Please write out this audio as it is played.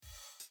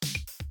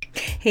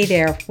Hey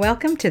there,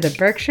 welcome to the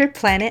Berkshire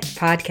Planet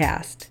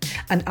Podcast,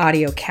 an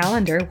audio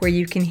calendar where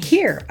you can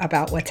hear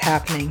about what's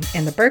happening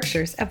in the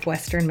Berkshires of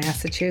Western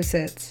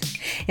Massachusetts.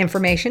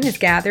 Information is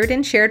gathered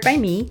and shared by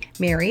me,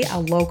 Mary,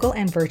 a local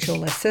and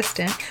virtual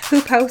assistant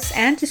who posts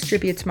and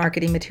distributes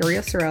marketing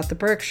materials throughout the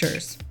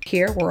Berkshires.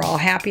 Here, we're all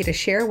happy to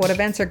share what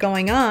events are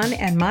going on,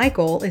 and my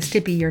goal is to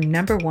be your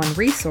number one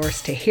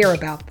resource to hear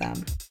about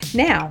them.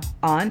 Now,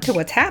 on to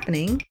what's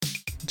happening.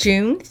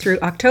 June through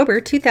October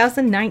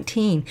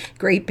 2019,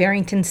 Great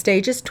Barrington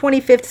Stage's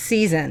 25th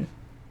season.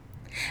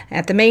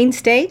 At the main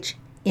stage,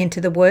 Into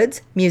the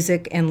Woods,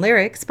 Music and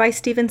Lyrics by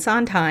Stephen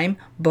Sondheim,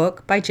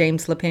 book by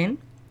James Lapin.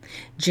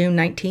 June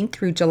 19th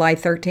through July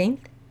 13th.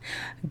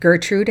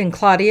 Gertrude and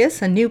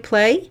Claudius, a new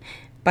play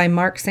by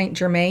Mark St.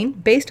 Germain,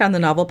 based on the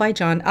novel by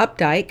John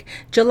Updike,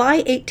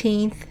 July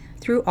 18th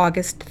through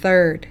August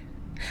 3rd.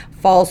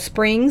 Fall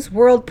Springs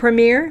World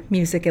Premiere,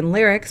 Music and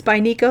Lyrics by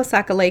Nikos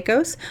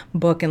Sakalakos,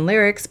 book and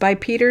lyrics by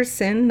Peter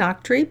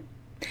Sin-Noctri,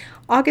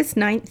 August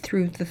 9th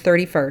through the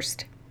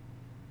 31st.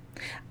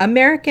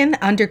 American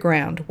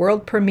Underground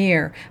World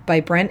Premiere by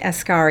Brent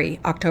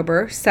Ascari,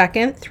 October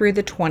 2nd through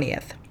the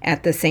 20th.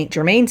 At the St.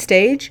 Germain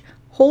Stage,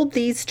 Hold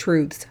These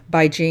Truths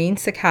by Jean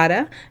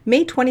Cicada,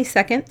 May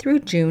 22nd through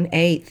June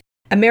 8th.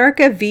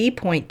 America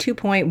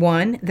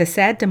V.2.1, The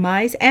Sad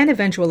Demise and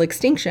Eventual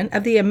Extinction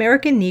of the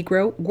American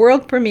Negro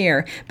World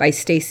Premiere by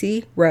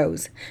Stacey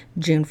Rose,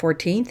 June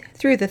 14th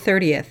through the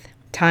 30th.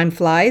 Time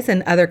Flies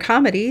and Other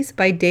Comedies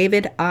by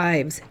David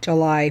Ives,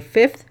 July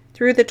 5th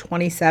through the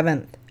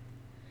 27th.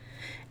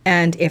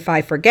 And If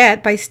I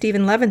Forget by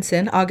Stephen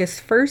Levinson,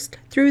 August 1st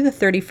through the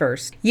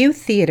 31st.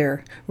 Youth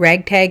Theater,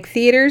 Ragtag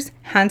Theater's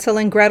Hansel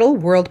and Gretel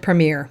World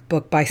Premiere,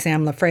 book by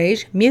Sam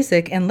LaFrage,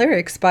 music and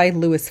lyrics by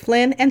Louis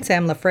Flynn and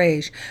Sam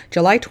LaFrage,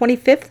 July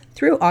 25th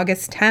through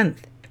August 10th.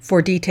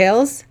 For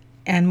details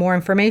and more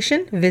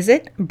information,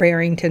 visit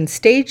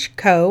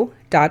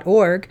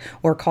barringtonstageco.org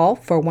or call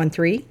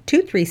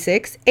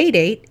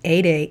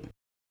 413-236-8888.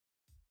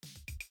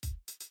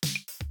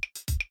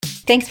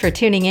 Thanks for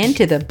tuning in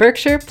to the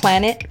Berkshire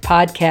Planet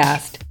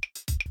Podcast.